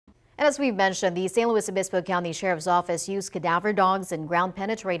And as we've mentioned, the St. Louis Obispo County Sheriff's Office used cadaver dogs and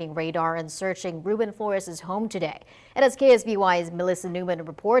ground-penetrating radar in searching Ruben Flores' home today. And as KSBY's Melissa Newman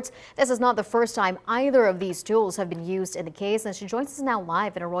reports, this is not the first time either of these tools have been used in the case, and she joins us now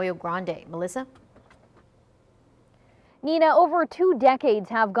live in Arroyo Grande. Melissa? Nina, over 2 decades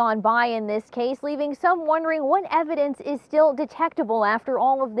have gone by in this case, leaving some wondering what evidence is still detectable after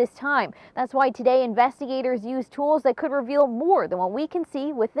all of this time. That's why today investigators use tools that could reveal more than what we can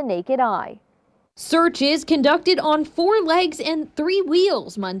see with the naked eye. Searches conducted on 4 legs and 3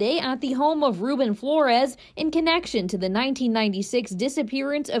 wheels Monday at the home of Ruben Flores in connection to the 1996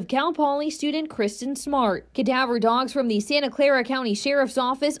 disappearance of Cal Poly student Kristen Smart. Cadaver dogs from the Santa Clara County Sheriff's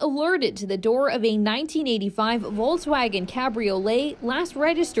Office alerted to the door of a 1985 Volkswagen Cabriolet last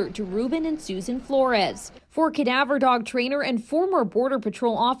registered to Ruben and Susan Flores. For cadaver dog trainer and former Border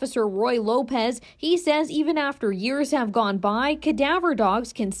Patrol officer Roy Lopez, he says even after years have gone by, cadaver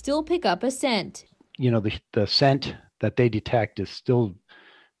dogs can still pick up a scent. You know, the scent that they detect is still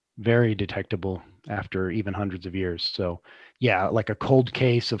very detectable after even hundreds of years. So yeah, like a cold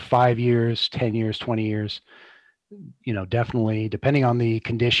case of 5 years, 10 years, 20 years, you know, definitely, depending on the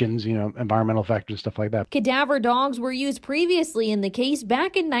conditions, you know, environmental factors, stuff like that. Cadaver dogs were used previously in the case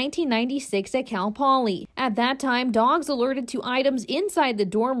back in 1996 at Cal Poly. At that time, dogs alerted to items inside the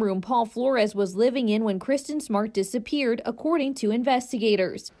dorm room Paul Flores was living in when Kristen Smart disappeared, according to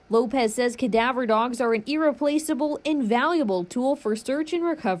investigators. Lopez says cadaver dogs are an irreplaceable, invaluable tool for search and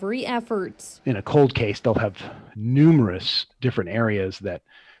recovery efforts. In a cold case, they'll have numerous different areas that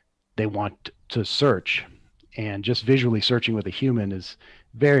they want to search. And just visually searching with a human is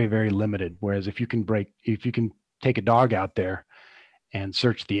very, very limited. Whereas if you can take a dog out there and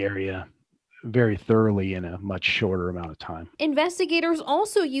search the area very thoroughly in a much shorter amount of time. Investigators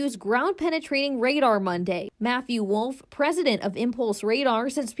also used ground-penetrating radar Monday. Matthew Wolf, president of Impulse Radar,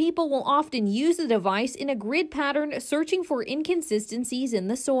 says people will often use the device in a grid pattern searching for inconsistencies in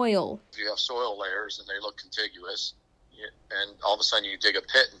the soil. If you have soil layers and they look contiguous, and all of a sudden you dig a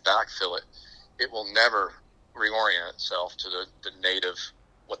pit and backfill it, it will never reorient itself to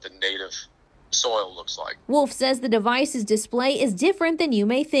what the native soil looks like. Wolf says the device's display is different than you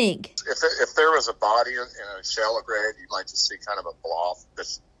may think. If there was a body in a shallow grade, you might just see kind of a blob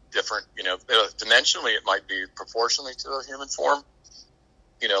that's different. You know, dimensionally it might be proportionally to a human form,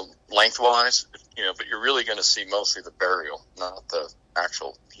 you know, lengthwise, you know, but you're really going to see mostly the burial, not the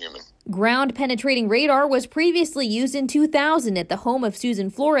actual human. Ground-penetrating radar was previously used in 2000 at the home of Susan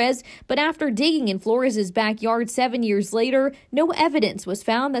Flores, but after digging in Flores's backyard 7 years later, no evidence was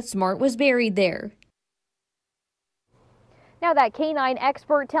found that Smart was buried there. Now, that canine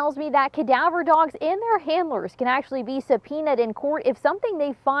expert tells me that cadaver dogs and their handlers can actually be subpoenaed in court if something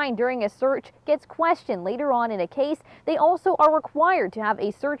they find during a search gets questioned later on in a case. They also are required to have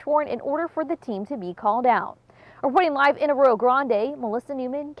a search warrant in order for the team to be called out. Reporting live in Arroyo Grande, Melissa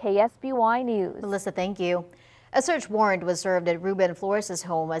Newman, KSBY News. Melissa, thank you. A search warrant was served at Ruben Flores'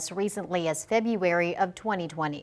 home as recently as February of 2020.